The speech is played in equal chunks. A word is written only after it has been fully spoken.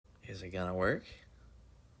Is it gonna work?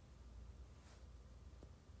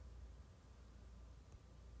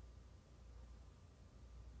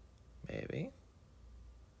 Maybe.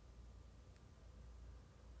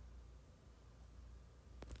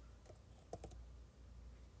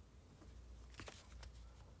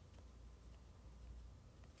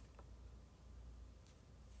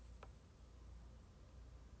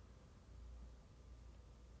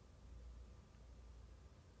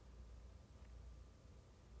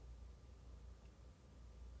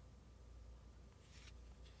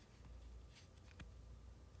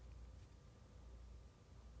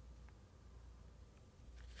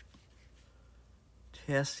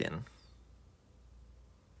 Testing.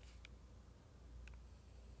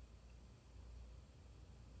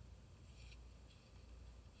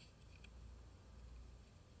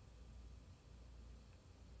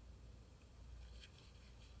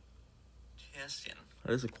 Testing.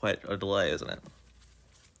 That is quite a delay, isn't it?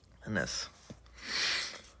 And this.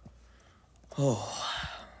 Oh.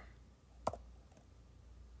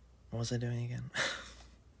 What was I doing again?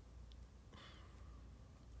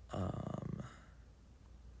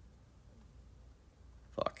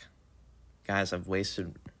 Fuck. Guys, I've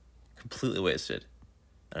completely wasted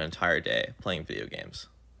an entire day playing video games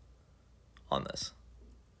on this.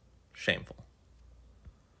 Shameful.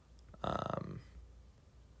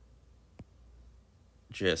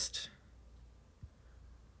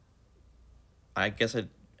 I guess it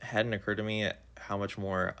hadn't occurred to me how much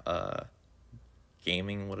more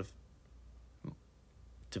gaming would have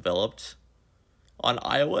developed on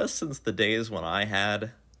iOS since the days when I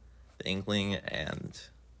had the inkling and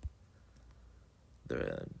I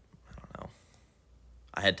don't know,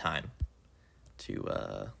 I had time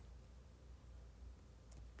to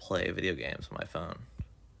play video games on my phone.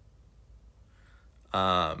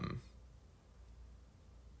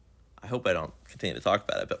 I hope I don't continue to talk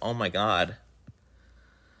about it, but oh my god.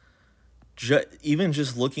 Even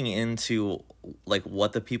just looking into like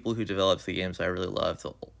what the people who developed the games I really loved,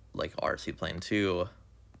 like RC Plane 2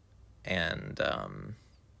 and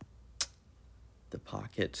the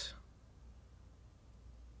Pocket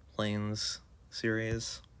Planes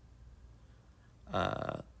series,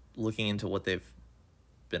 looking into what they've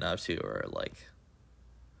been up to or like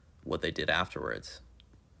what they did afterwards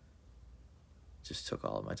just took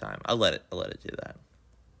all of my time. I let it do that.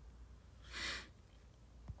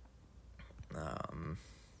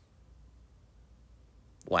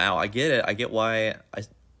 Wow, I get it. I get why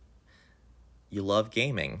you love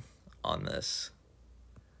gaming on this.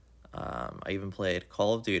 I even played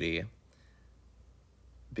Call of Duty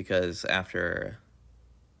because after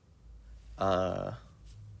well,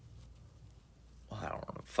 I don't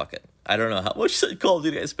know, fuck it. I don't know how much Call of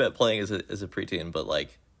Duty I spent playing as a preteen, but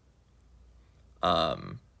like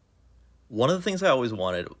one of the things I always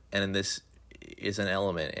wanted, and this is an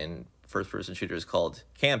element in first-person shooters called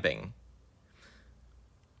camping.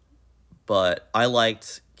 But I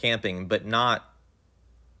liked camping, but not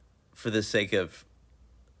for the sake of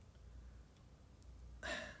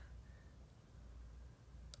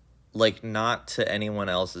like not to anyone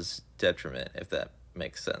else's detriment, if that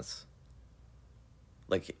makes sense.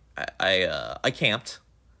 Like I camped,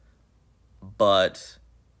 but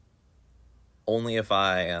only if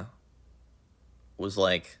I was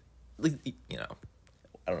like, you know,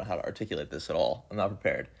 I don't know how to articulate this at all. I'm not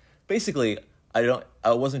prepared. Basically, I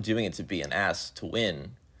wasn't doing it to be an ass to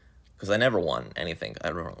win, because I never won anything I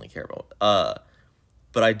don't really care about.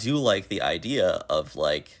 But I do like the idea of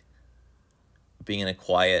like being in a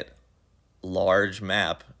quiet, large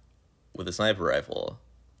map with a sniper rifle.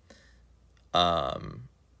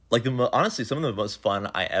 Like honestly, some of the most fun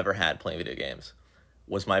I ever had playing video games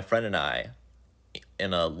was my friend and I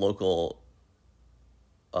in a local.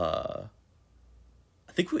 I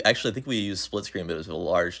think we used split screen, but it was a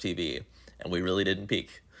large TV, and we really didn't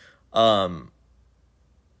peek.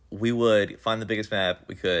 We would find the biggest map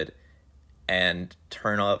we could, and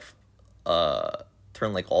turn like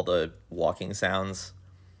all the walking sounds.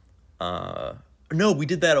 No, we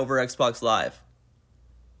did that over Xbox Live.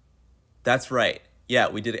 That's right. Yeah,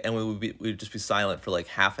 we did it, and we would just be silent for like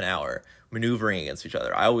half an hour, maneuvering against each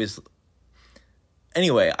other.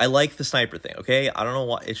 Anyway, I like the sniper thing. Okay, I don't know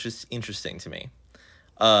why. It's just interesting to me.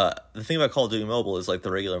 The thing about Call of Duty Mobile is like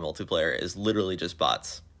the regular multiplayer is literally just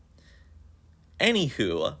bots.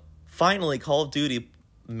 Anywho, finally Call of Duty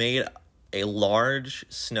made a large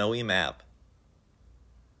snowy map.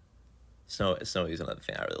 Snowy is another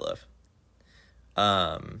thing I really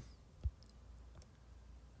love.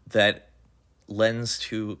 That lends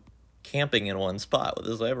to camping in one spot with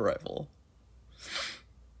a sniper rifle.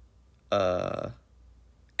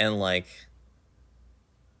 And like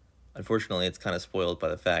Unfortunately, it's kind of spoiled by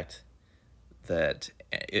the fact that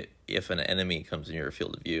if an enemy comes in your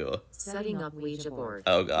field of view... Setting up Ouija board.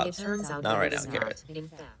 Oh, God. It turns out Not that right it now, is Garrett. not, in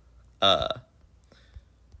fact.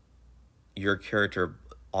 Your character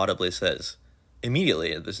audibly says,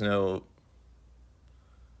 immediately, there's no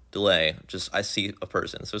delay, just I see a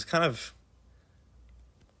person. So it's kind of...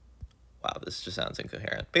 Wow, this just sounds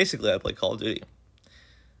incoherent. Basically, I play Call of Duty.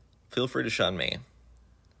 Feel free to shun me.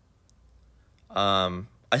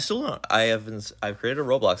 I still don't... I've created a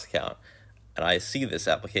Roblox account, and I see this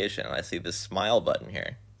application, and I see this smile button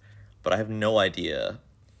here. But I have no idea...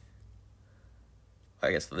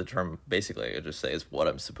 I guess the term, basically, I could just say is what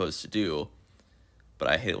I'm supposed to do. But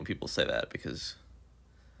I hate when people say that, because...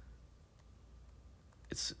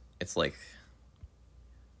 It's like...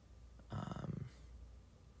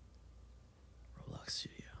 Roblox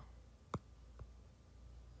Studio.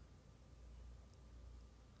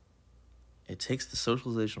 It takes the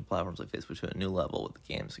socialization of platforms like Facebook to a new level with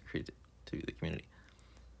the games created to the community.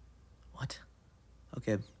 What?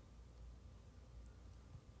 Okay.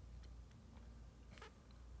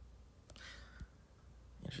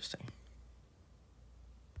 Interesting.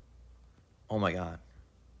 Oh my God.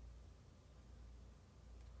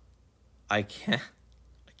 I can't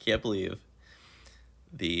believe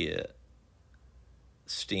the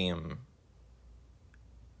Steam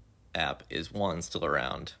app is, one, still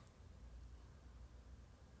around,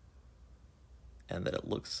 and that it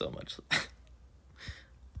looks so much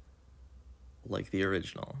like the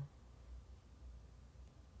original.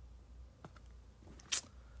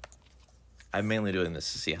 I'm mainly doing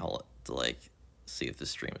this to see see if the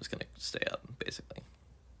stream is gonna stay up, basically.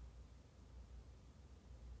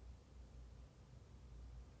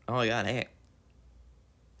 Oh my God,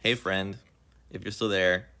 hey friend, if you're still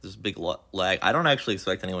there, there's a big lag. I don't actually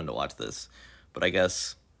expect anyone to watch this, but I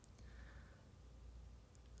guess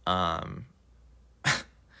I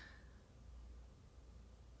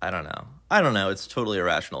don't know. It's totally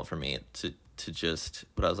irrational for me to just,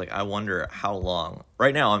 but I was like, I wonder how long.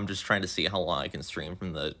 Right now, I'm just trying to see how long I can stream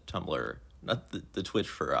from the Tumblr, not the Twitch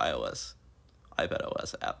for iOS, iPad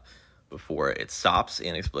OS app, before it stops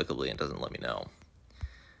inexplicably and doesn't let me know.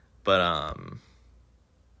 But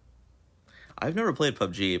I've never played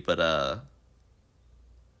PUBG, but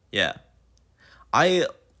yeah,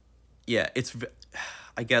 it's,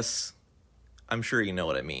 I guess, I'm sure you know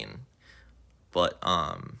what I mean, but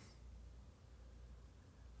I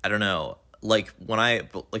don't know. Like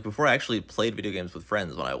before I actually played video games with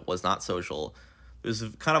friends, when I was not social, there was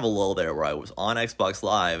kind of a lull there where I was on Xbox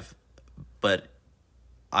Live, but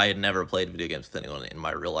I had never played video games with anyone in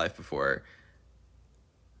my real life before.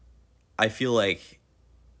 I feel like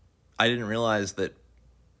I didn't realize that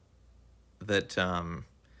this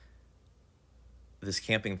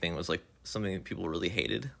camping thing was like something that people really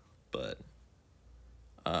hated, but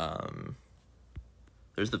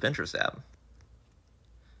there's the Pinterest app.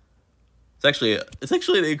 It's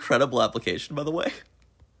actually an incredible application, by the way.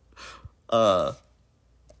 Pinterest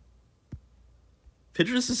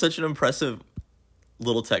is such an impressive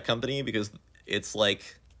little tech company because it's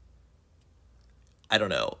like, I don't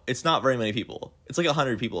know, it's not very many people. It's like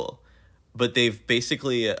 100 people, but they've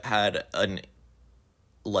basically had an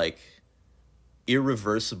like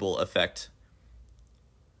irreversible effect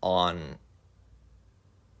on,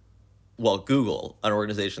 well, Google, an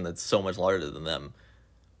organization that's so much larger than them.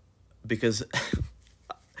 Because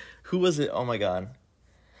who was it? Oh my God.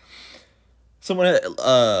 Someone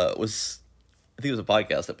was, I think it was a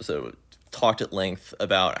podcast episode, talked at length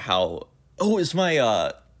about how, it's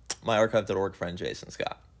my my archive.org friend Jason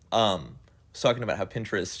Scott was talking about how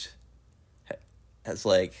Pinterest has,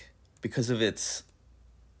 like, because of its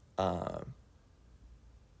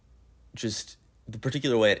just the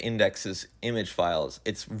particular way it indexes image files,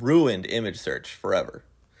 it's ruined image search forever.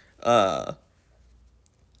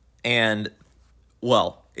 And,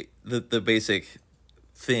 well, the basic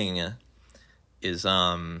thing is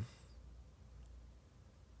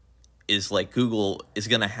like Google is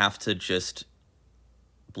gonna have to just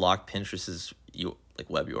block Pinterest's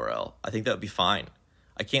web URL. I think that would be fine.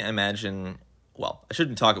 I can't imagine. Well, I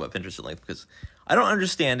shouldn't talk about Pinterest at length because I don't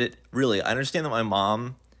understand it really. I understand that my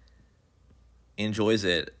mom enjoys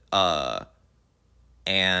it, and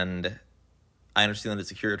I understand that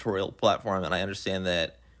it's a curatorial platform, and I understand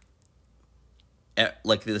that,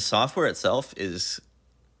 like, the software itself is,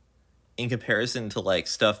 in comparison to, like,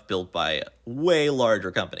 stuff built by way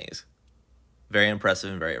larger companies, very impressive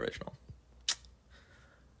and very original.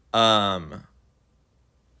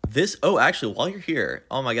 Actually, while you're here,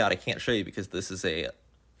 oh my God, I can't show you because this is a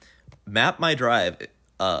Map My Drive.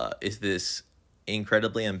 Is this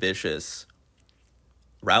incredibly ambitious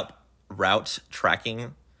route route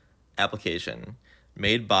tracking application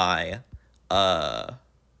made by I'm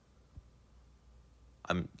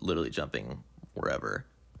literally jumping wherever.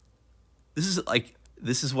 This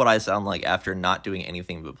is what I sound like after not doing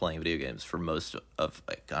anything but playing video games for most of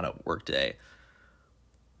on a work day.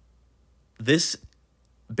 This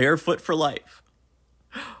Barefoot for Life.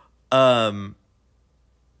 I've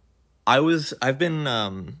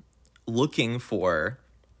been looking for.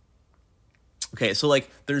 Okay, so like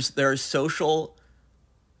there are social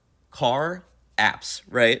car apps,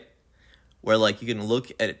 right? Where like you can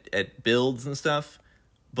look at builds and stuff,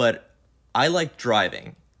 but I like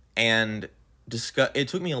driving, and it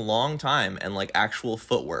took me a long time and like actual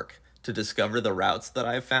footwork to discover the routes that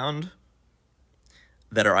I've found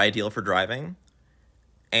that are ideal for driving.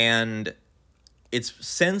 And it's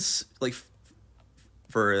since like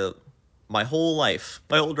for my whole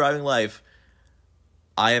driving life,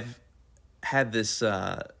 I've had this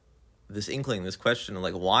inkling, this question of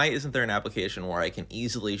like, why isn't there an application where I can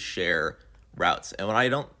easily share routes? And when I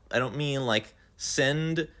don't mean like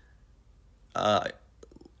send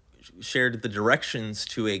shared the directions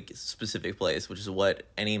to a specific place, which is what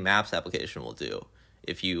any maps application will do.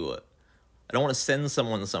 I don't want to send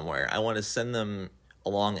someone somewhere. I want to send them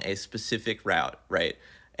along a specific route, right?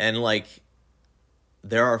 And like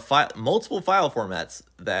there are multiple file formats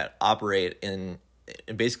that operate in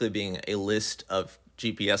basically being a list of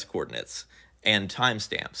GPS coordinates and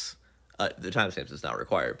timestamps. The timestamps is not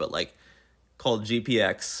required, but like called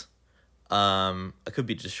GPX. I could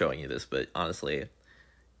be just showing you this, but honestly,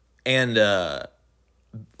 and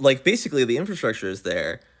like basically the infrastructure is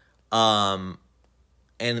there, and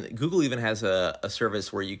Google even has a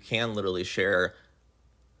service where you can literally share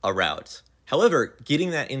a route. However,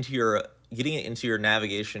 getting it into your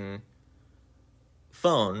navigation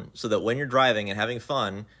phone so that when you're driving and having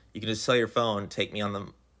fun, you can just tell your phone, take me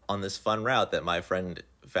on this fun route that my friend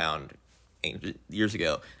found years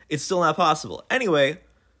ago. It's still not possible. Anyway,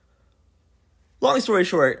 long story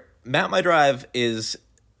short, Map My Drive is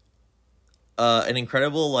an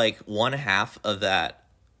incredible like 1/2 of that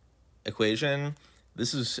equation.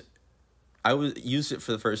 I used it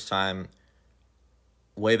for the first time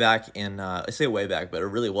way back in I say way back, but it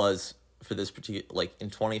really was for this particular, like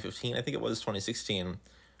in 2015, I think it was 2016.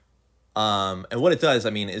 And what it does,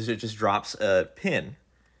 I mean, is it just drops a pin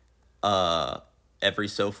every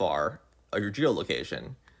so far of your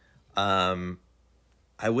geolocation.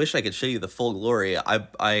 I wish I could show you the full glory.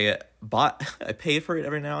 I pay for it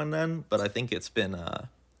every now and then, but I think it's been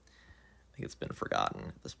forgotten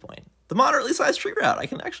at this point. The moderately sized tree route. I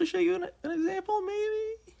can actually show you an example,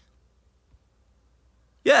 maybe.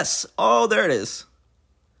 Yes. Oh, there it is.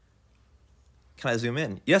 Can I zoom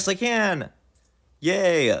in? Yes, I can.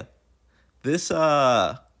 Yay. This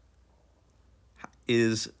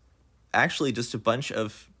is actually just a bunch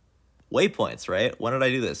of waypoints, right? When did I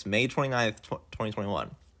do this? May 29th,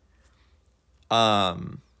 2021.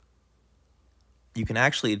 You can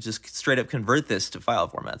actually just straight up convert this to file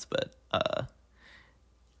formats, but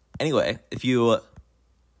anyway, if you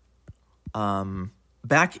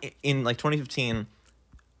back in like 2015,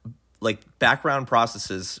 like background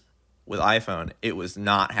processes with iPhone, it was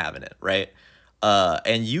not having it, right?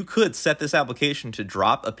 And you could set this application to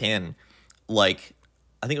drop a pin like,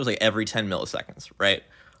 I think it was like every 10 milliseconds, right?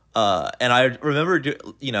 And I remember,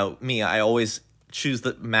 I always choose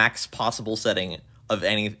the max possible setting of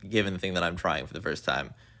any given thing that I'm trying for the first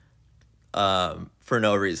time, for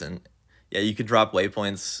no reason. Yeah, you could drop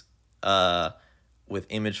waypoints with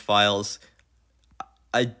image files.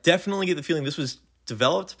 I definitely get the feeling this was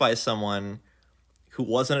developed by someone who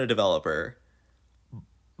wasn't a developer,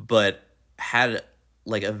 but had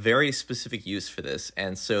like a very specific use for this,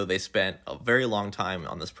 and so they spent a very long time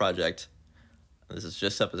on this project. This is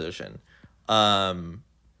just supposition. And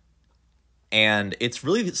it's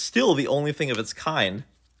really still the only thing of its kind.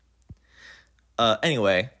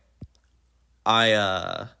 Anyway,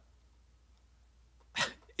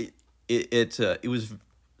 it was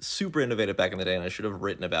super innovative back in the day, and I should have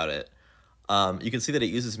written about it. You can see that it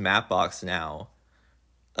uses Mapbox now,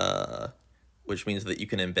 which means that you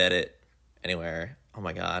can embed it anywhere. Oh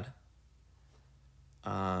my god.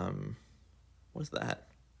 What is that?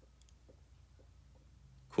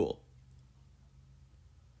 Cool.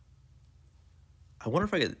 I wonder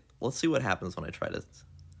if I could, let's see what happens when I try to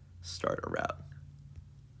start a route.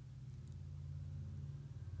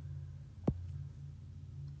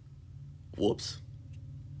 Whoops.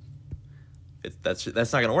 That's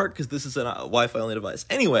not going to work because this is a Wi-Fi only device.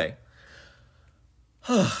 Anyway.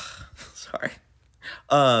 Sorry.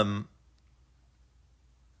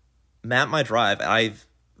 Map My Drive,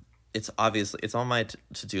 it's on my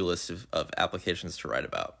to-do list of applications to write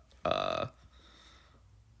about.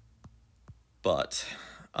 But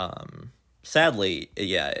sadly,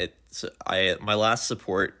 yeah, my last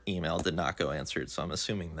support email did not go answered, so I'm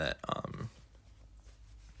assuming that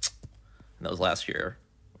that was last year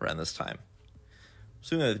around this time.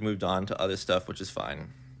 Assuming that they've moved on to other stuff, which is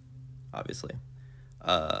fine, obviously.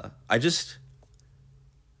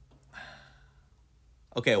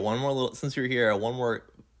 Okay, one more little, since you're here, one more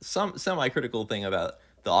semi-critical thing about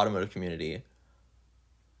the automotive community.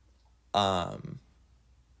 At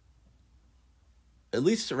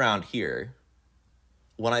least around here,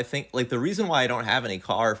 when I think, like, the reason why I don't have any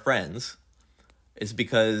car friends is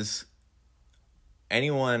because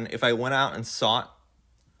if I went out and sought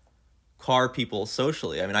car people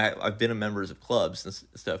socially, I mean, I've been a members of clubs and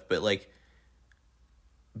stuff, but, like,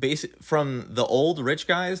 from the old rich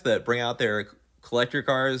guys that bring out their collector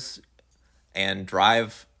cars and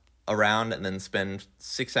drive around and then spend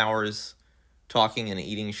 6 hours talking and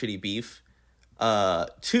eating shitty beef,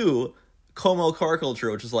 to Como Car Culture,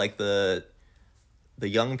 which is like the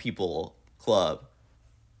young people club.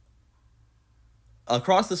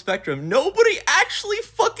 Across the spectrum, nobody actually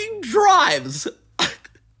fucking drives.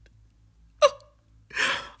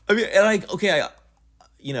 I mean, and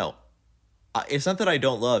it's not that I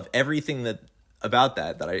don't love everything about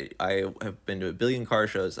that I have been to a billion car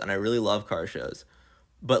shows, and I really love car shows.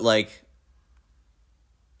 But, like,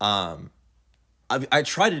 I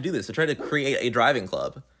try to do this. I try to create a driving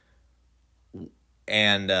club.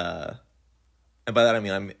 And by that I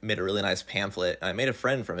mean I made a really nice pamphlet, and I made a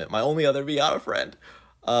friend from it. My only other Miata friend.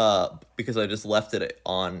 Because I just left it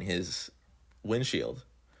on his windshield.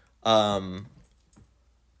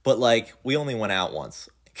 But, like, we only went out once.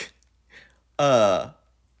 I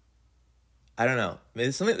don't know.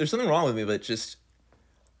 There's something wrong with me, but just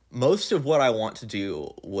most of what I want to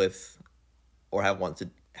do with, or have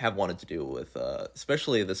wanted to do with,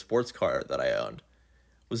 especially the sports car that I owned,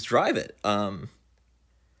 was drive it.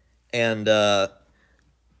 And I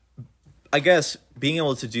guess being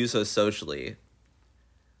able to do so socially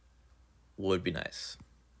would be nice,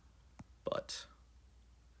 but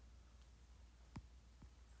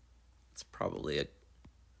it's probably a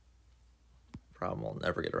problem I'll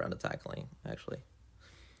never get around to tackling, actually.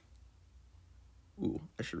 Ooh,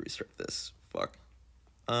 I should restart this. Fuck.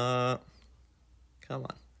 Come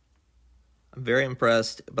on. I'm very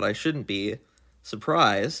impressed, but I shouldn't be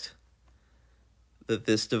surprised that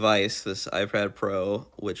this device, this iPad Pro,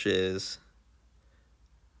 which is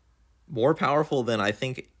more powerful than I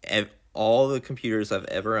think all the computers I've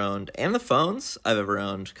ever owned, and the phones I've ever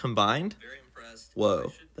owned combined. Very impressed.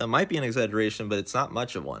 Whoa, that might be an exaggeration, but it's not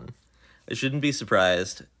much of one. I shouldn't be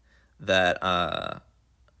surprised that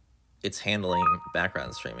it's handling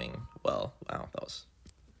background streaming well. Wow,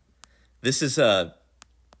 this is I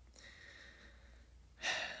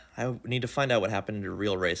need to find out what happened to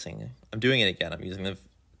real racing. I'm doing it again. I'm using the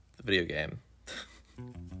video game.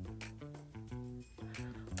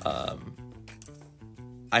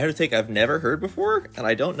 I heard a take I've never heard before, and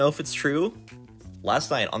I don't know if it's true.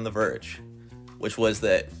 Last night on The Verge, which was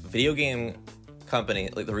that video game company,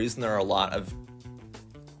 like, the reason there are a lot of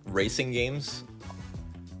racing games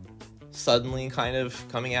suddenly kind of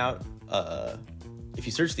coming out, if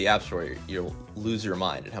you search the App Store, you'll lose your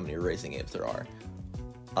mind at how many racing games there are.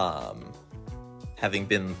 Having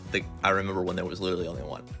been I remember when there was literally only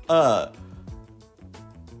one.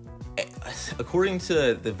 According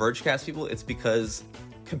to the Vergecast people, it's because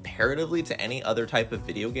comparatively to any other type of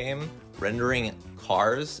video game, rendering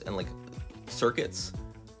cars and, like, circuits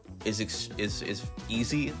is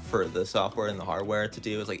easy for the software and the hardware to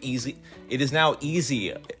do. It's like easy. It is now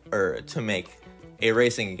easier to make a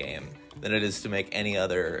racing game than it is to make any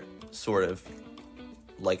other sort of,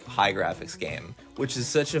 like, high graphics game, which is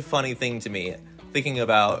such a funny thing to me, thinking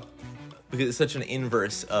about, because it's such an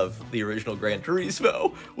inverse of the original Gran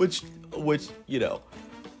Turismo, which you know.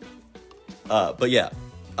 But yeah,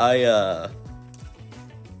 I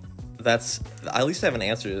at least I have an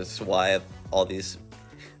answer as to why all these,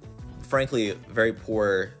 frankly, very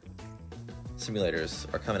poor simulators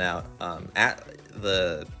are coming out.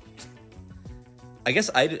 I guess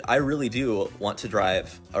I really do want to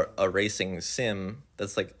drive a racing sim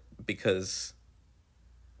that's, like, because,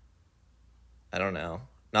 I don't know,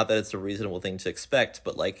 not that it's a reasonable thing to expect,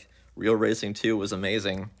 but, like, Real Racing 2 was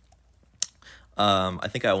amazing. I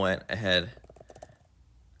think I went ahead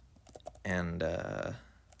and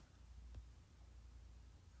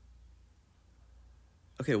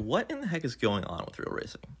okay, what in the heck is going on with Real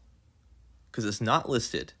Racing? Because it's not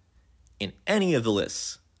listed in any of the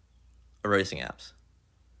lists of racing apps.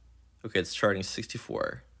 Okay, it's charting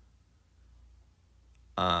 64.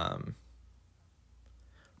 Real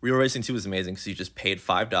Racing 2 was amazing because you just paid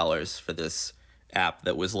 $5 for this app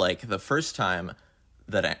that was like the first time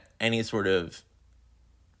that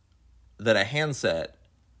that a handset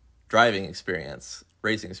driving experience,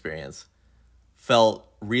 racing experience, felt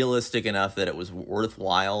realistic enough that it was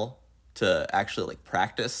worthwhile to actually like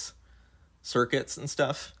practice circuits and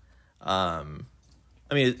stuff. I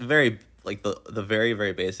mean, very like the very,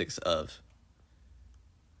 very basics of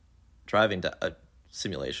driving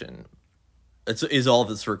simulation. Is all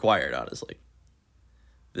that's required, honestly.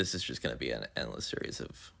 This is just going to be an endless series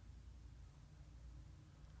of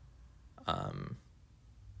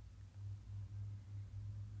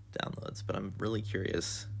downloads, but I'm really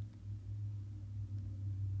curious.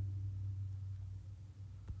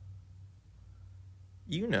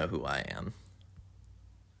 You know who I am.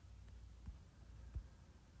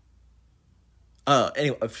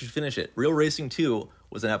 Anyway, I should finish it. Real Racing 2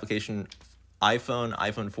 was an application, iPhone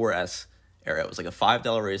 4S era. It was like a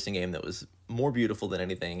 $5 racing game that was more beautiful than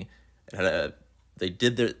anything. It had they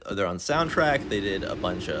did their own soundtrack. They did a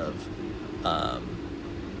bunch of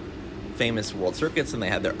famous world circuits, and they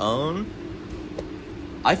had their own.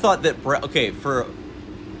 I thought that for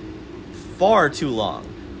far too long,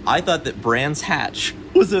 I thought that Brands Hatch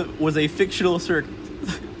was a fictional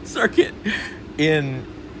circuit in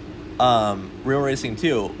Real Racing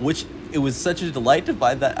 2, which it was such a delight to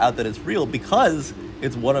find that out that it's real because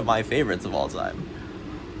it's one of my favorites of all time.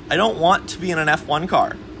 I don't want to be in an F1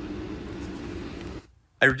 car.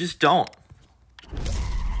 I just don't.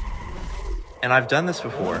 And I've done this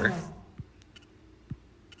before.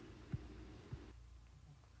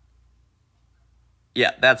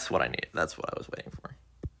 Yeah, that's what I need. That's what I was waiting for.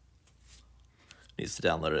 Needs to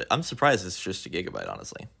download it. I'm surprised it's just a gigabyte,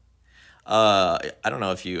 honestly. I don't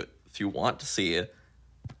know if you want to see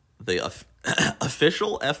the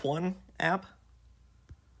official F1 app.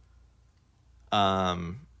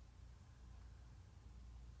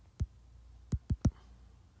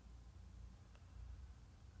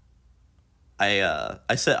 I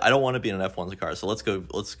said I don't want to be in an F1 car, so let's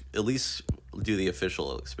at least do the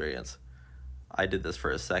official experience. I did this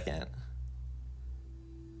for a second.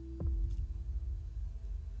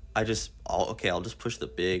 I'll just push the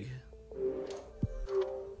big.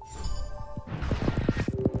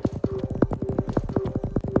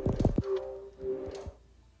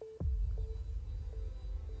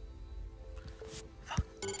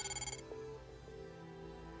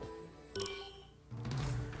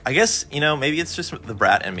 I guess, maybe it's just the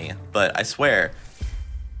brat in me, but I swear,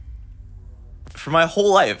 for my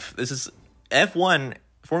whole life, this is F1,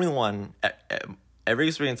 Formula 1, every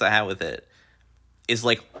experience I have with it is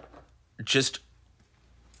like just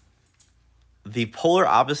the polar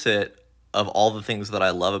opposite of all the things that I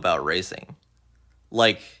love about racing.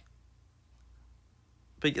 Like,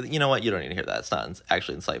 but you know what? You don't need to hear that. It's not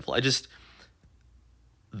actually insightful.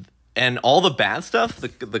 And all the bad stuff,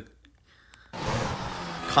 the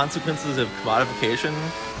consequences of commodification,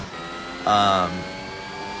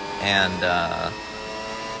 and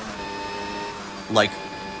like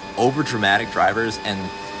over dramatic drivers and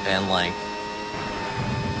like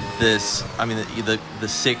this. I mean, the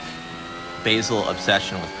sick basal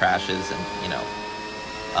obsession with crashes, and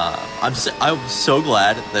I'm so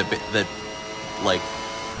glad that like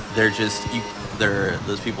they're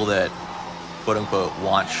those people that quote unquote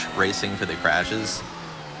watch racing for the crashes.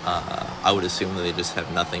 I would assume that they just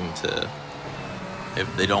have nothing to, if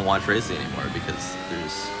they don't watch racing anymore, because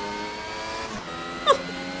there's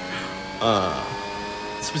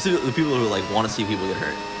specifically the people who like want to see people get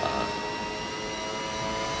hurt.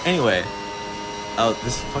 Anyway,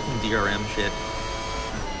 this fucking DRM shit.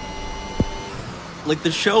 Like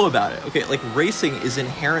the show about it. Okay, like racing is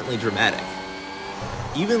inherently dramatic.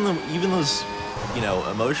 Even those,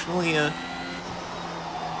 emotionally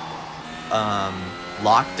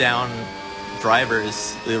lockdown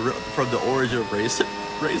drivers from the origin of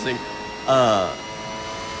racing,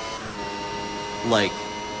 like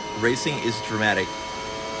racing is dramatic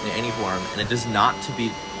in any form, and it does not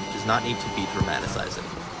need to be dramatized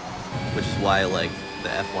anymore. Which is why, like, the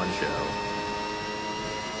F1 show,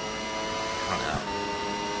 I don't know,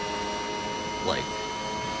 like,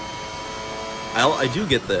 I do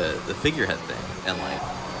get the figurehead thing, and like,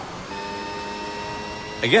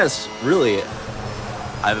 I guess really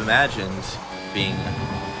I've imagined being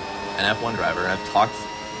an F1 driver, and I've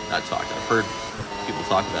heard people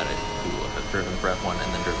talk about it who have driven for F1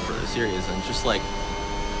 and then driven for the series, and just like,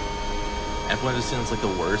 F1 just seems like the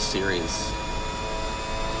worst series,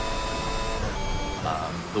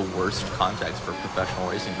 the worst context for a professional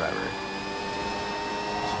racing driver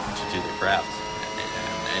to do their craft,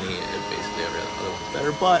 basically every other one's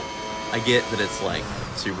better, but I get that it's like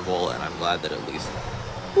Super Bowl, and I'm glad that at least,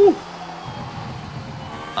 whew,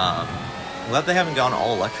 I'm glad they haven't gone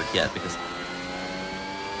all electric yet, because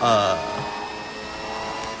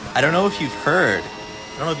I don't know if you've heard,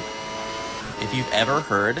 I don't know if you've ever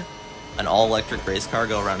heard an all electric race car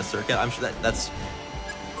go around a circuit. I'm sure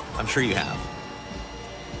I'm sure you have.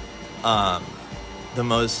 The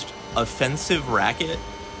most offensive racket.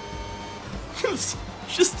 Just,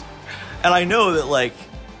 and I know that, like,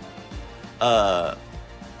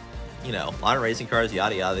 you know, modern racing cars,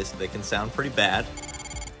 yada yada, they can sound pretty bad.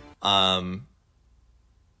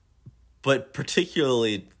 But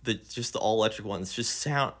particularly the all electric ones just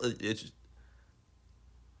sound, it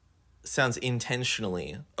sounds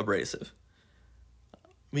intentionally abrasive. I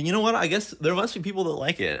mean, you know what? I guess there must be people that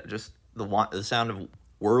like it. Just the sound of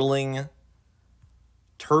whirling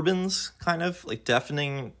turbines, kind of like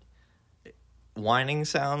deafening whining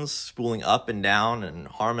sounds, spooling up and down and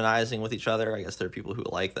harmonizing with each other. I guess there are people who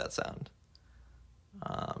like that sound.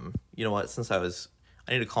 You know what? Since I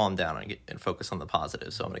need to calm down and focus on the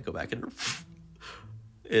positive, so I'm going to go back into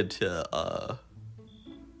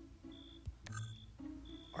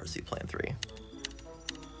RC Plane 3.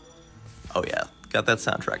 Oh yeah, got that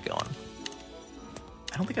soundtrack going.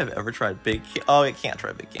 I don't think I've ever tried oh, I can't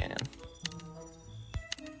try Big Canyon.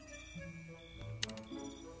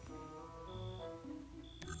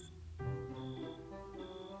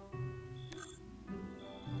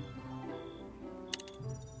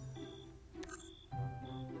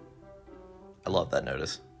 I love that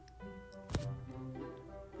notice.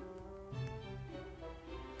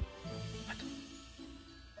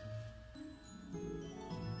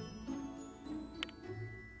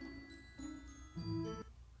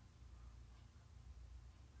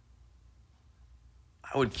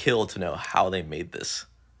 I would kill to know how they made this,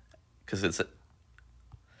 because it's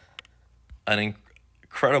an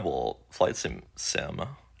incredible flight sim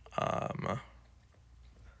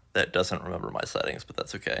that doesn't remember my settings, but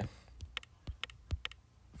that's okay.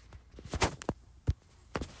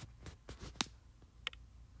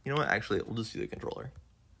 You know what? Actually, we'll just do the controller.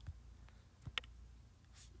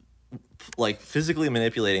 Like, physically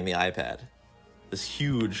manipulating the iPad. This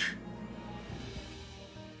huge...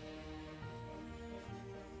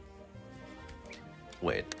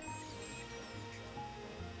 Wait.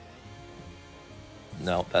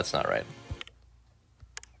 No, that's not right.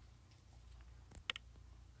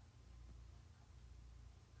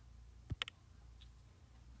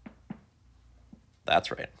 That's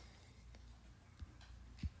right.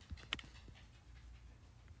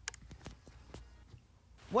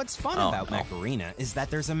 What's fun about Mech Arena is that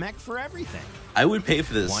there's a mech for everything. I would pay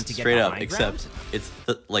for this straight up, except it's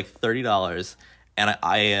like $30, and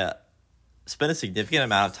I spent a significant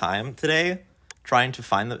amount of time today trying to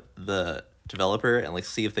find the developer and like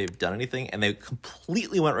see if they've done anything, and they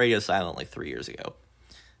completely went radio silent like 3 years ago.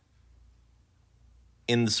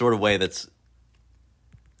 In the sort of way that's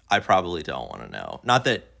I probably don't want to know. Not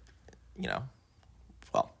that, you know,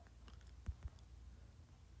 well.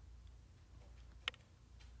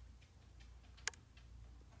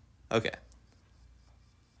 Okay.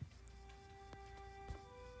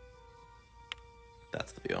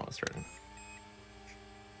 That's the view I was starting.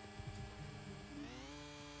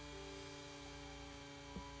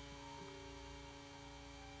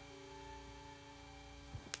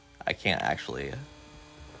 I can't actually...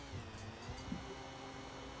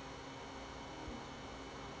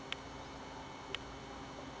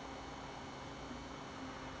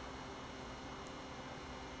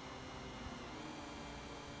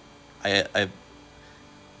 I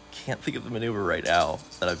can't think of the maneuver right now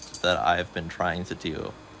that I've been trying to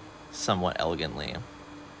do somewhat elegantly,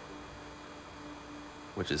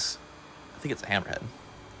 which is, I think it's a hammerhead.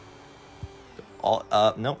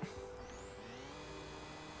 Nope.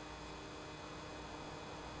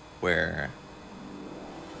 Where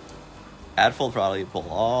at full throttle you pull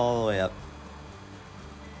all the way up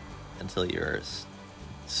until you're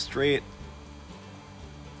straight,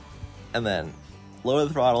 and then lower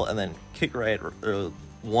the throttle, and then kick right, or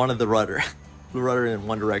one of the rudder in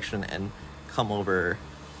one direction, and come over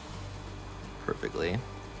perfectly.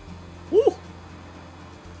 Woo!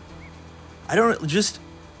 I don't just...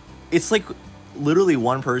 It's like literally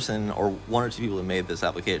one person or one or two people who made this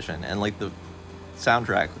application, and like the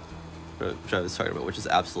soundtrack, which I was talking about, which is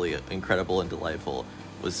absolutely incredible and delightful,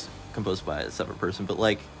 was composed by a separate person, but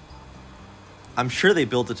like, I'm sure they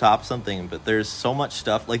built atop something, but there's so much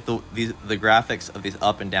stuff, like the graphics of these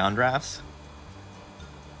up and down drafts.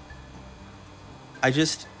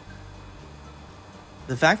 The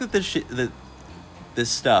fact that this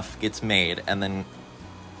stuff gets made and then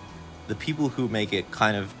the people who make it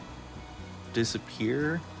kind of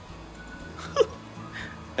disappear.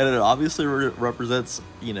 And it obviously represents,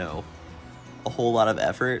 you know, a whole lot of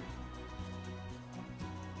effort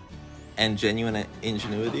and genuine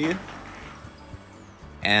ingenuity.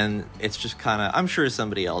 And it's just kind of, I'm sure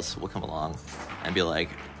somebody else will come along and be like,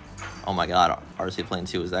 oh my god, RC Plane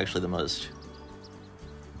 2 is actually the most...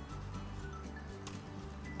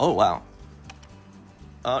 Oh, wow.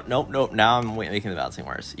 Nope, now I'm making the bouncing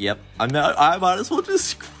worse. Yep, I might as well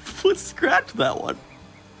just scratch that one.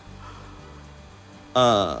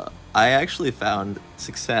 I actually found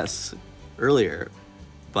success earlier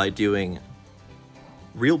by doing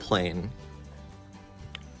real plane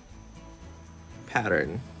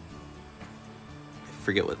pattern. I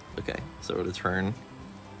forget what, okay, so we're to turn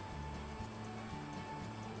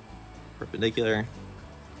perpendicular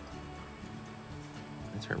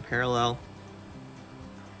and turn parallel,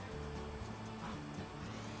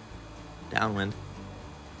 downwind,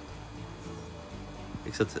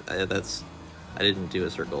 except that's, I didn't do a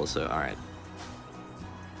circle, so alright.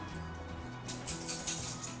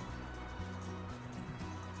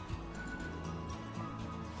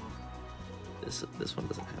 This one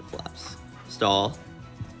doesn't have flaps. Stall.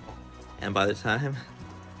 And by the time...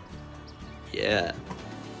 Yeah.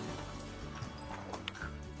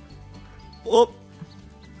 Whoop!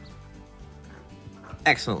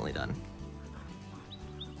 Excellently done.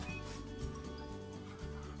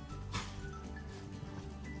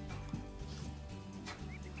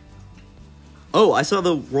 Oh, I saw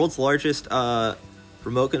the world's largest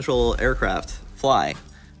remote control aircraft fly.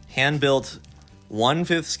 Hand-built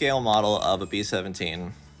 1/5 scale model of a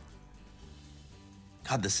B-17.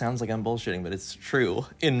 God, this sounds like I'm bullshitting, but it's true.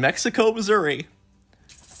 In Mexico, Missouri,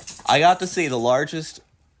 I got to see the largest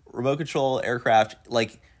remote control aircraft,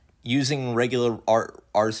 like, using regular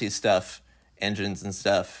RC stuff, engines and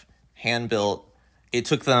stuff, hand-built. It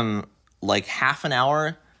took them, like, half an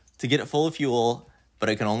hour to get it full of fuel, but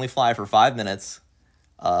it can only fly for 5 minutes.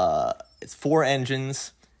 It's 4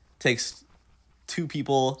 engines, takes 2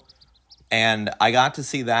 people, and I got to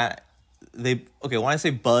see that. When I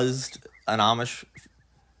say buzzed an Amish,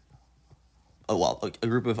 a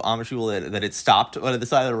group of Amish people that it stopped on the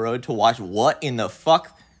side of the road to watch what in the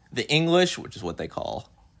fuck, the English, which is what they call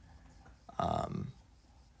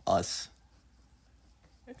us,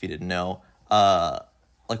 if you didn't know,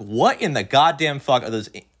 like, what in the goddamn fuck are those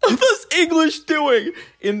English doing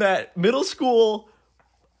in that middle school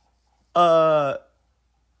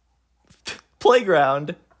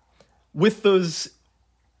playground with those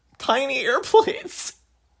tiny airplanes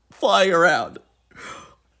flying around?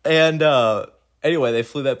 And anyway, they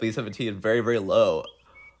flew that B-17 very, very low.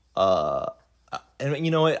 And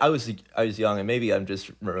you know what? I was young, and maybe I'm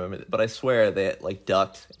just remembering it, but I swear they like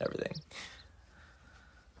ducked and everything.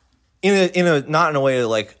 Not in a way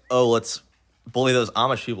like, oh, let's bully those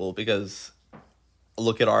Amish people because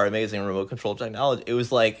look at our amazing remote control technology. It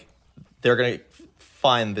was like they're gonna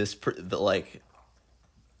find this they're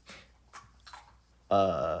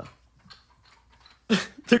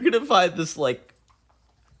gonna find this like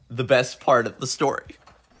the best part of the story.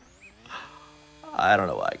 I don't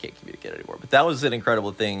know why I can't communicate anymore, but that was an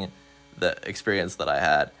incredible thing, the experience that I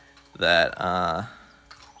had. That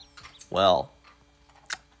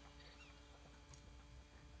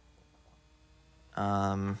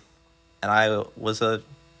and I was a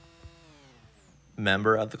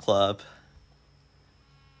member of the club.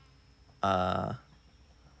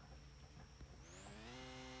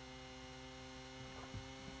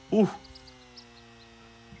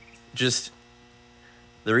 Just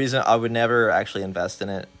the reason I would never actually invest in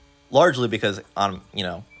it, largely because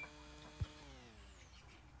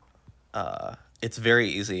it's very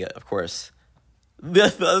easy, of course. The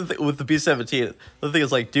other thing with the B-17, the thing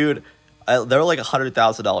is like, dude, they're like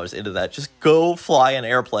 $100,000 into that. Just go fly an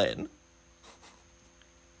airplane.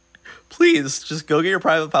 Please, just go get your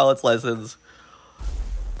private pilot's license.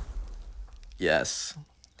 Yes.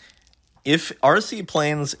 If RC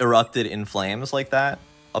planes erupted in flames like that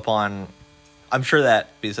upon... I'm sure that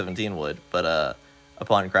B-17 would, but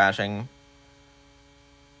upon crashing,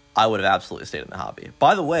 I would have absolutely stayed in the hobby.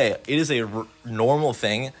 By the way, it is a normal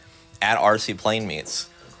thing at RC plane meets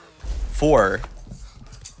for...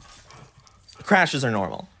 Crashes are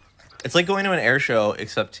normal. It's like going to an air show,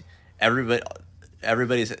 except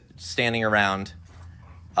everybody's standing around,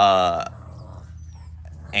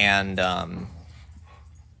 and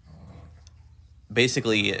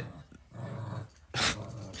basically,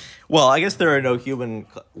 well, I guess there are no human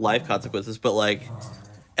life consequences, but like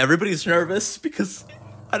everybody's nervous because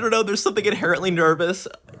I don't know. There's something inherently nervous,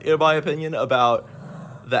 in my opinion, about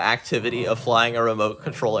the activity of flying a remote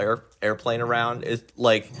control airplane around. It's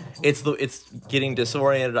like it's getting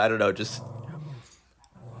disoriented. I don't know. Just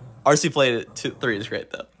RC Play 3 is great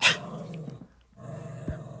though.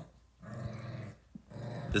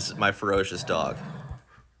 This is my ferocious dog.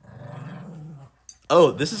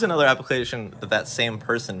 Oh, this is another application that same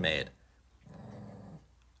person made.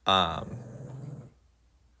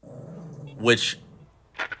 Which,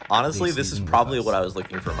 honestly, this is probably what I was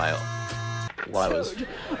looking for when I was a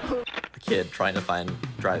kid trying to find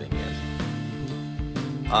driving games.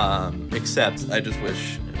 Except I just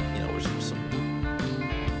wish, there's a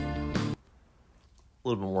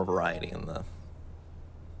little bit more variety in the.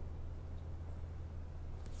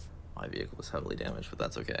 My vehicle was heavily damaged, but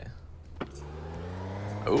that's okay.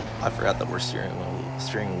 Oh, I forgot that we're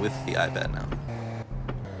steering with the iPad now.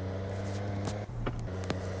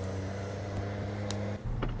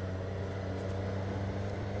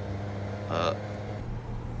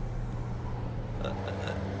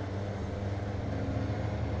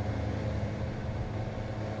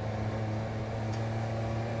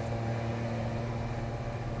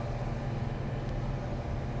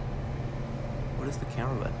 What is the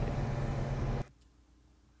camera button do?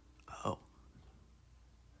 Oh.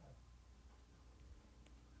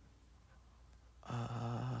 I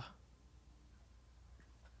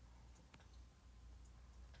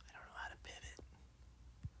don't know how to pivot.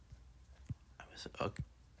 Okay.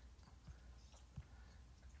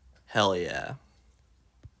 Hell yeah.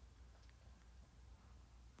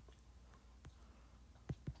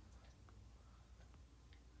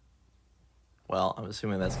 Well, I'm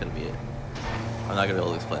assuming that's gonna be it. I'm not gonna be able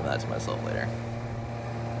to explain that to myself later.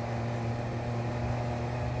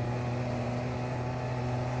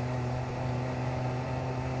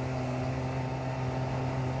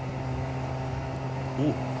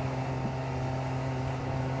 Ooh.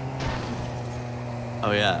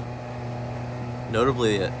 Oh yeah.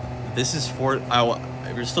 Notably, this is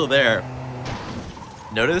if you're still there,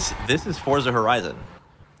 notice this is Forza Horizon.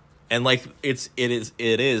 And like it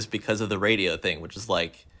is because of the radio thing, which is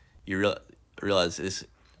like you realize is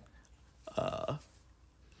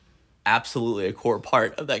absolutely a core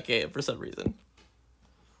part of that game for some reason.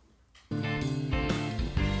 All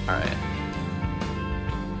right.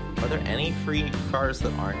 Are there any free cars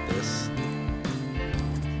that aren't this?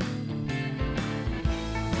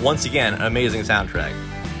 Once again, an amazing soundtrack.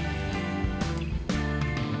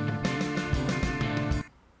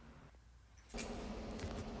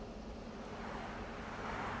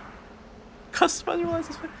 Customize your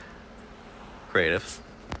license plate. Creative.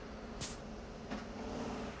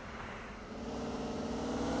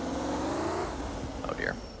 Oh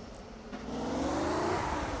dear.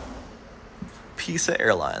 Pisa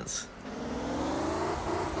Airlines.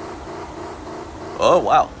 Oh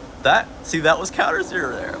wow. That was Counter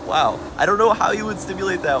Zero there. Wow. I don't know how you would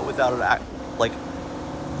simulate that without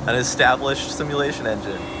an established simulation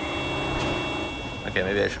engine. Okay,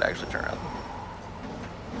 maybe I should actually turn around.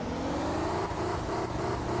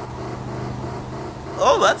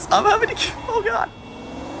 Oh, I'm having to, oh god.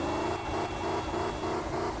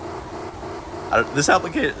 This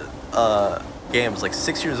game is like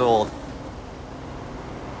 6 years old.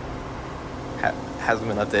 Hasn't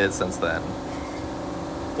been updated since then.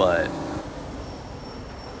 But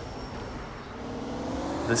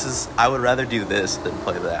I would rather do this than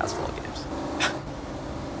play the Asphalt games.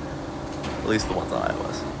 At least the ones on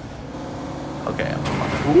iOS. Okay,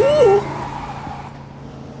 Woo!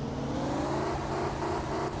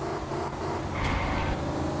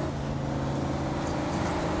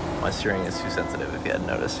 My steering is too sensitive if you hadn't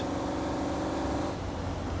noticed.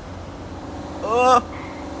 Oh!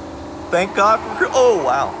 Thank God for... Oh,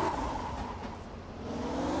 wow.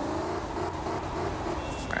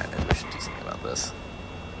 Alright, maybe we should do something about this.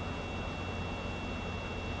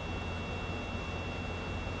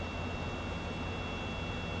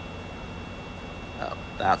 Oh,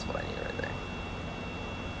 that's what I need right there.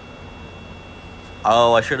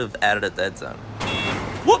 Oh, I should have added a dead zone.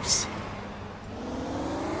 Whoops!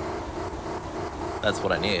 That's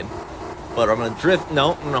what I need. But I'm gonna drift.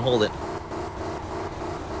 No, I'm gonna hold it.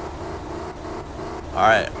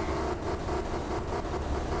 Alright.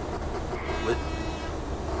 What?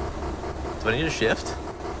 Do I need to shift?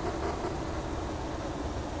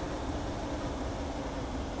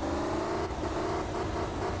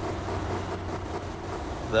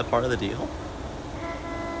 Is that part of the deal?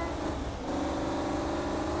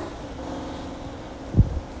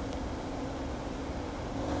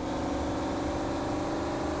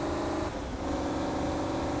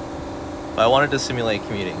 I wanted to simulate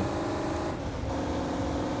commuting.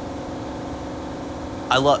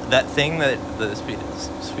 I love that thing that the speed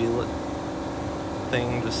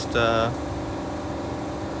thing just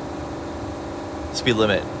speed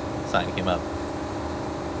limit sign came up.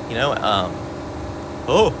 You know,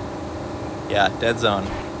 oh, yeah, dead zone.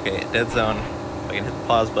 Okay, dead zone. If I can hit the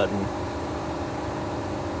pause button.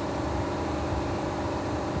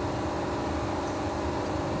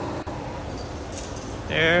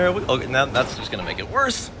 There we go. Okay, now that's just gonna make it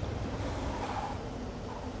worse.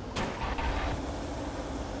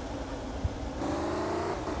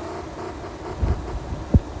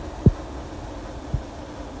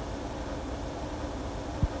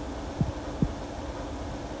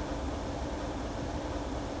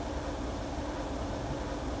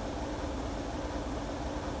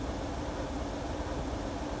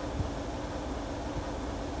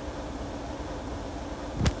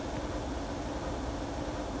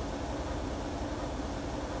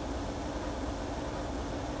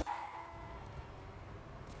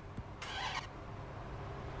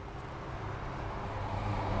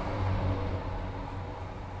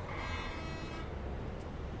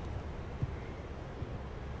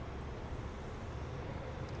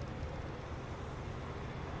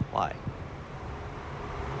 Why?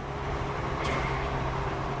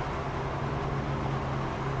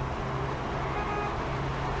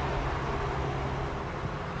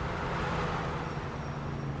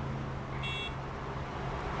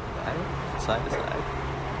 Side to side.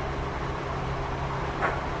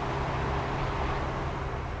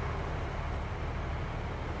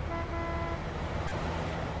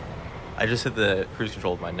 I just hit the cruise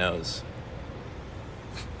control with my nose.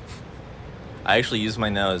 I actually use my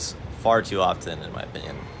nose far too often, in my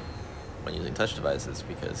opinion, when using touch devices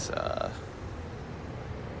because,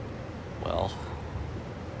 well,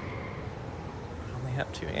 I only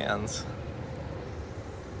have two hands.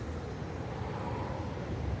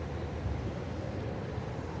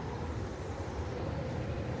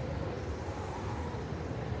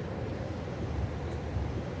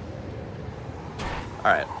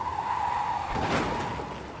 All right.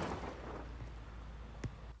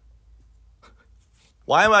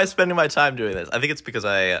 Why am I spending my time doing this? I think it's because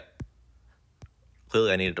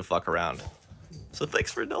clearly I needed to fuck around. So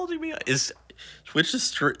thanks for indulging me. Twitch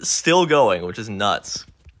is still going, which is nuts.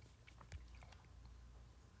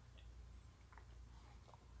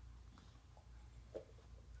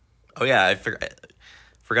 Oh yeah, I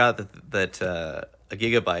forgot that a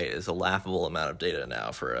gigabyte is a laughable amount of data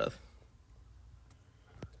now for a.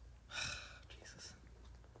 Jesus.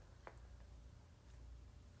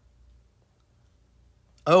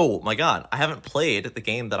 Oh my god, I haven't played the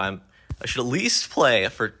game that I should at least play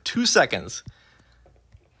for 2 seconds.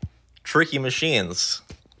 Tricky Machines,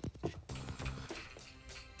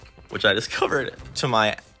 which I discovered to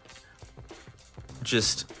my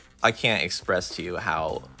I can't express to you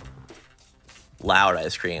how loud I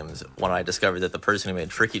screamed when I discovered that the person who made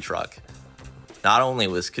Tricky Truck not only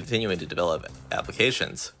was continuing to develop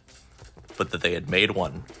applications, but that they had made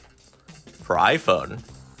one for iPhone,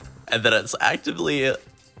 and that it's actively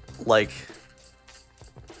like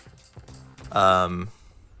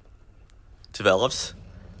develops,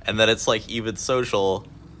 and that it's like even social.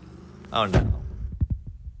 Oh no.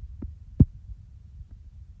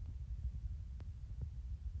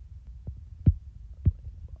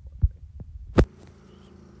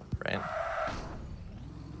 Right.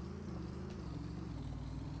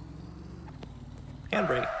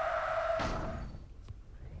 Handbrake.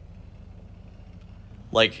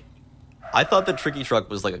 Like, I thought the Tricky Truck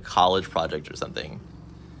was like a college project or something.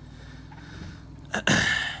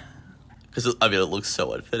 Because, I mean, it looks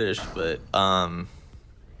so unfinished, but, and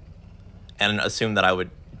assumed that I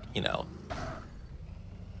would, you know.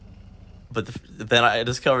 But then I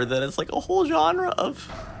discovered that it's like a whole genre of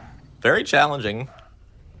very challenging.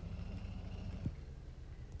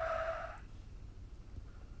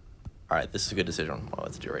 Alright, this is a good decision.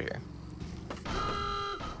 What to do right here.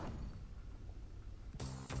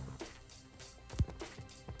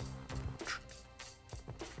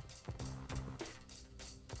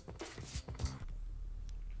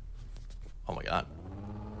 Oh my god.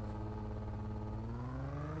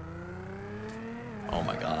 Oh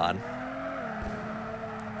my god.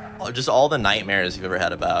 Oh, just all the nightmares you've ever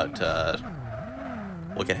had about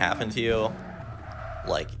what can happen to you,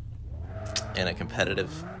 like, in a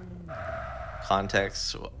competitive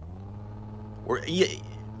context. Or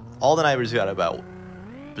all the nightmares you had about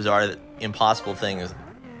bizarre, impossible things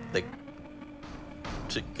that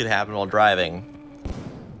could happen while driving,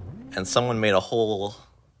 and someone made a whole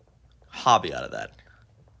hobby out of that.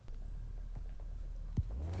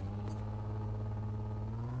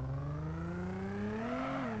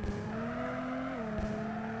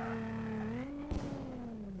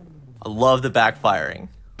 love the backfiring.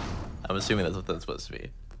 I'm assuming that's what that's supposed to be.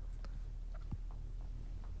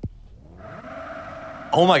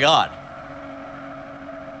 Oh my god.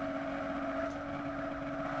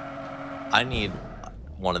 I need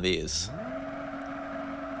one of these.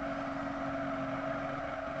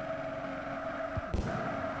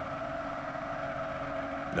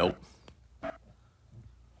 Nope.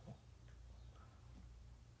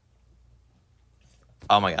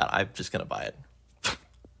 Oh my god, I'm just gonna buy it.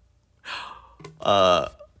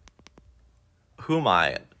 Who am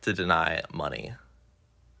I to deny money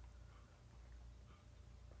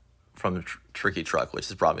from the Tricky Truck, which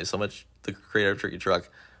has brought me so much, the creator of Tricky Truck,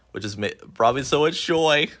 which has brought me so much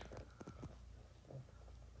joy.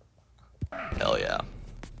 Hell yeah.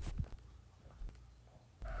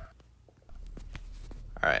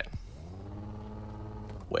 Alright.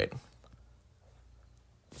 Wait.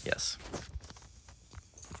 Yes.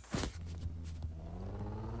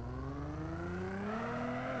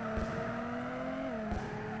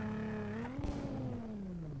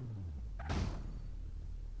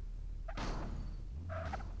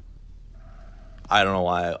 I don't know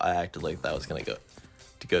why I acted like that was gonna go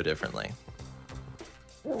differently.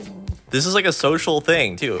 This is like a social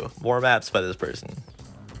thing too. More maps by this person.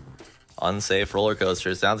 Unsafe roller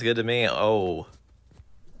coaster. Sounds good to me. Oh.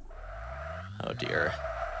 Oh dear.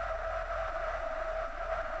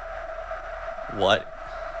 What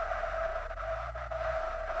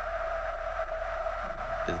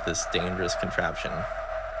is this dangerous contraption?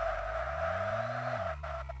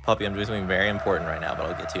 Puppy, I'm doing something very important right now, but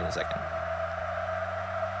I'll get to you in a second.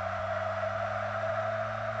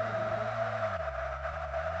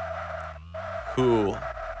 Who?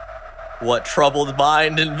 What troubled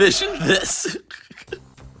mind envisioned this?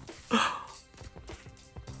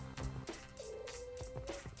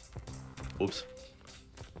 Oops.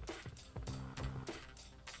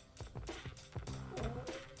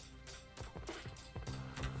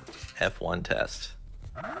 F1 test.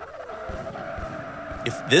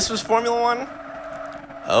 If this was Formula One?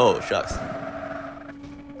 Oh, shucks.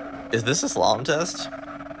 Is this a slalom test?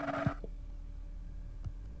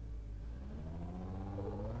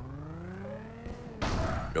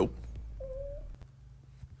 Nope.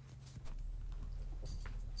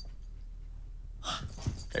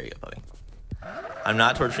 There you go, puppy. I'm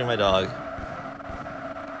not torturing my dog.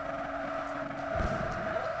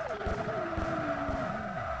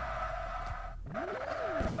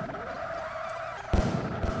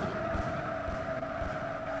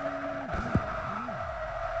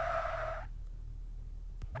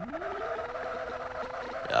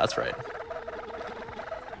 Yeah, that's right.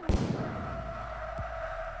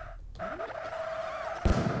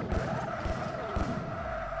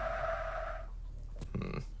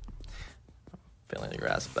 Failing to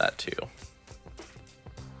grasp that too.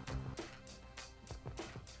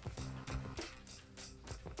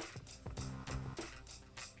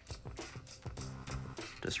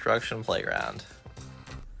 Destruction Playground.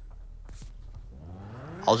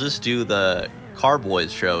 I'll just do the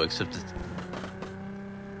Carboys show, except it's...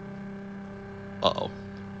 Uh-oh.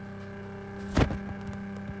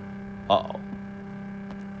 Uh-oh.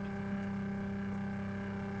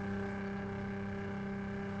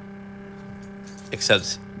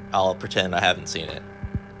 Except I'll pretend I haven't seen it.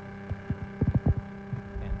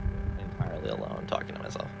 Entirely alone, talking to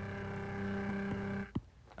myself.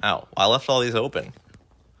 Ow, I left all these open.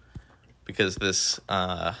 Because this,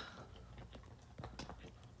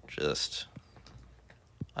 just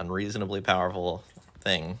unreasonably powerful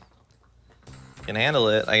thing can handle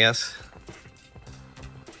it, I guess.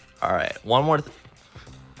 Alright, one more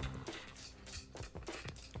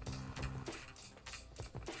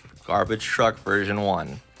Garbage Truck version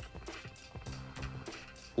 1.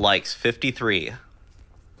 Likes 53.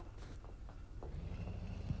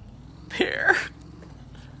 Pair.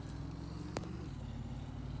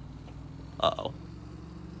 Uh-oh.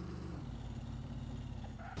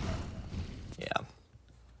 Yeah.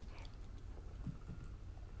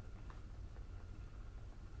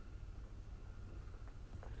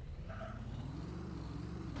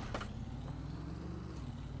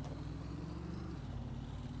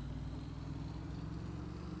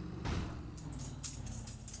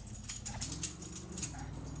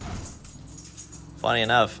 Funny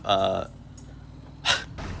enough,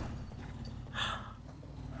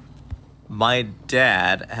 my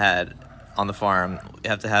dad had, on the farm, you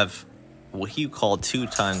have to have what he called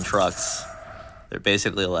 2-ton trucks. They're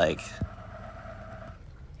basically like,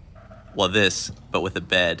 well, this, but with a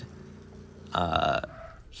bed.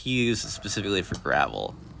 He used it specifically for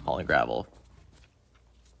gravel, hauling gravel.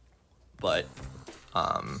 But,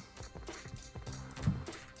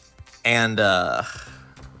 And I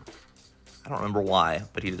don't remember why,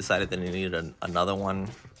 but he decided that he needed another one.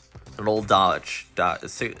 An old Dodge,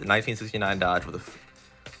 1969 Dodge with a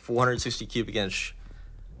 460 cubic inch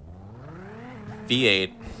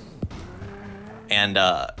V8, and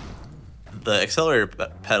the accelerator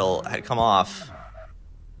pedal had come off.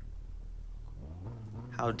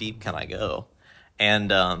 How deep can I go?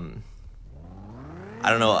 And I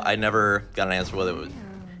don't know. I never got an answer whether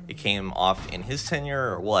it came off in his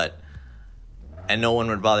tenure or what. And no one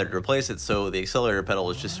would bother to replace it, so the accelerator pedal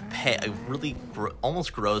was just a really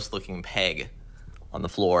almost gross-looking peg on the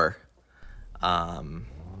floor. You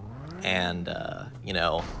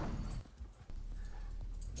know,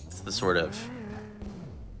 it's the sort of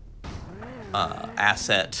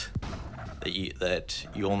asset that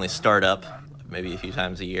you only start up maybe a few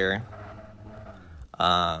times a year.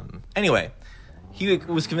 Anyway, he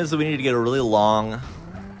was convinced that we needed to get a really long,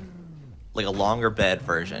 like a longer bed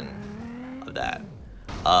version of that.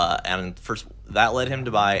 And first, that led him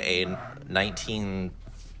to buy a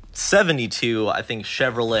 1972, I think,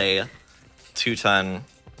 Chevrolet 2-ton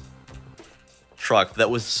truck that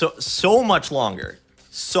was so much longer,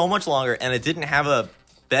 and it didn't have a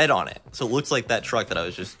bed on it, so it looks like that truck that I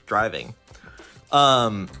was just driving.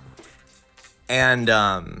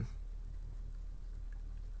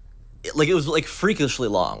 It was like freakishly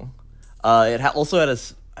long. It also had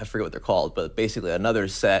I forget what they're called, but basically another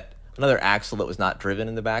axle that was not driven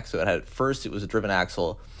in the back. So it was a driven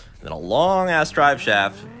axle, and then a long ass drive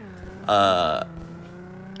shaft.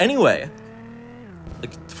 Anyway,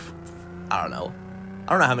 like I don't know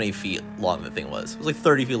how many feet long the thing was. It was like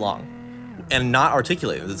 30 feet long, and not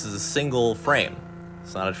articulated. This is a single frame.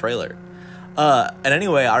 It's not a trailer. And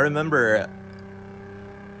anyway, I remember.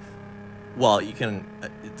 Well, it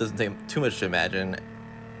doesn't take too much to imagine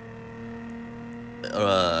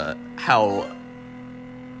how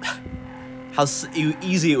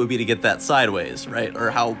easy it would be to get that sideways, right?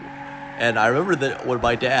 And I remember that when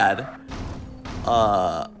my dad,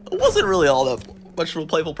 wasn't really all that much of a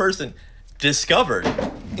playful person, discovered,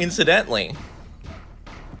 incidentally,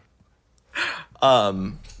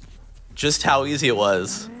 just how easy it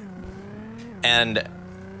was. And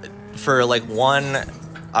for like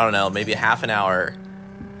I don't know, maybe half an hour,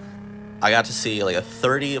 I got to see like a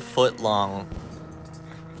 30-foot long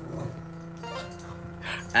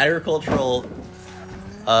agricultural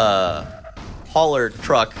hauler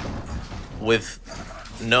truck with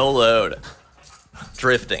no load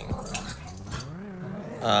drifting.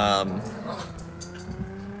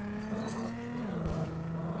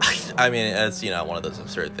 I mean, it's, one of those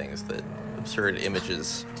absurd things, absurd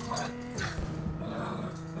images.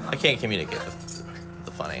 I can't communicate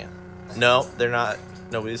the funny. No, they're not.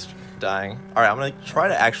 Nobody's dying. All right, I'm gonna try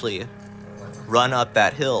to actually run up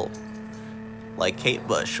that hill like Kate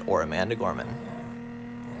Bush or Amanda Gorman.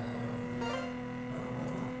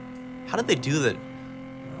 How did they do that?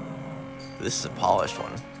 This is a polished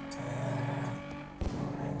one.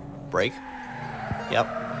 Brake. Yep.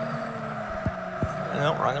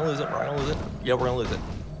 No, we're not gonna lose it. Yep, we're gonna lose it.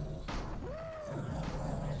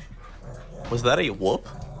 Was that a whoop?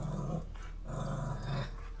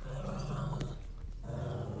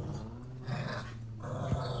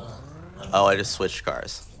 Oh, I just switched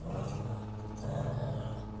cars.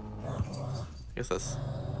 I guess that's...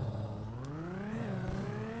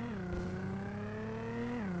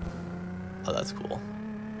 Oh, that's cool.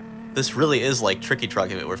 This really is like Tricky Truck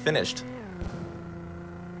if it were finished.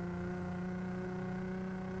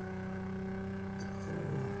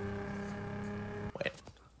 Wait.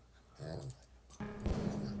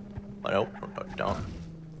 Oh, nope, don't.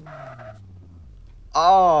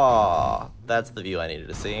 Oh, that's the view I needed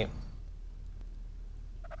to see.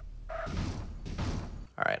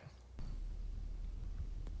 All right.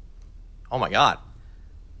 Oh my God.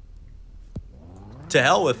 To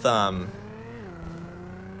hell with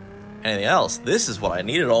anything else. This is what I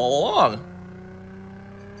needed all along.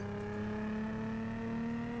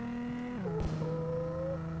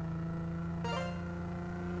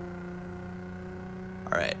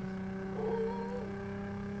 All right.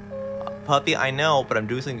 Puppy, I know, but I'm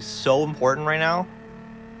doing something so important right now.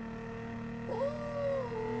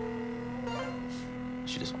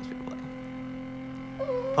 She just wants me to play.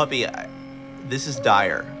 Puppy, this is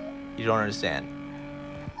dire. You don't understand.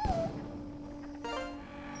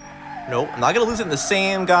 Nope, I'm not gonna lose it in the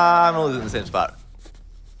same guy. I'm gonna lose it in the same spot.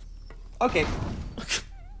 Okay.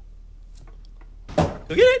 Go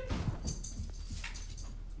get it.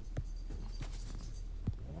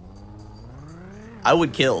 I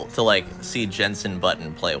would kill to like see Jensen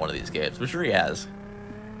Button play one of these games. I'm sure he has.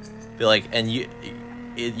 Be like, and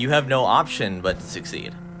you have no option but to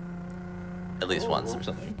succeed. at least once or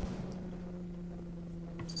something.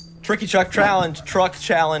 Tricky truck challenge. Truck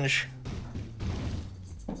challenge.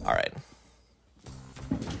 All right.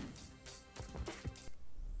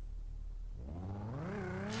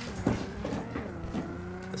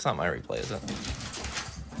 That's not my replay, is it?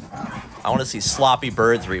 I want to see Sloppy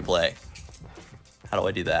Birds replay. How do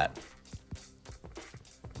I do that?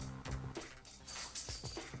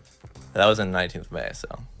 That was in 19th of May, so.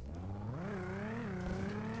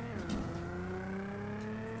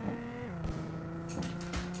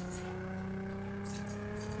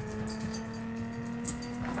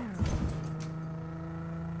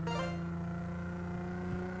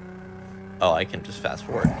 Oh, I can just fast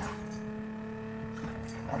forward.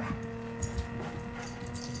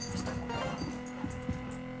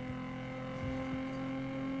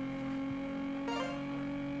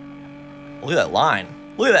 Look at that line.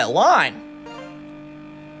 Look at that line.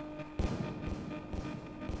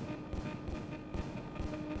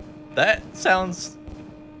 That sounds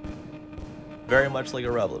very much like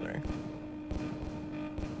a revelry.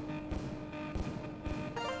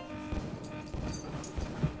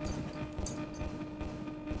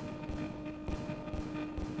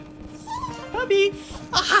 Puppy!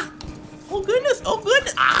 Ah! Oh goodness! Oh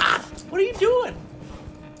goodness! Ah! What are you doing?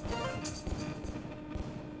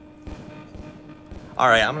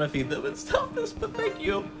 Alright, I'm gonna feed them and stop this, but thank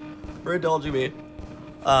you for indulging me.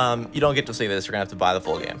 You don't get to see this, you're gonna have to buy the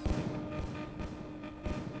full game.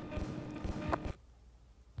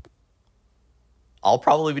 I'll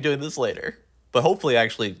probably be doing this later, but hopefully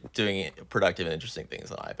actually doing productive and interesting things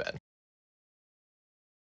on iPad.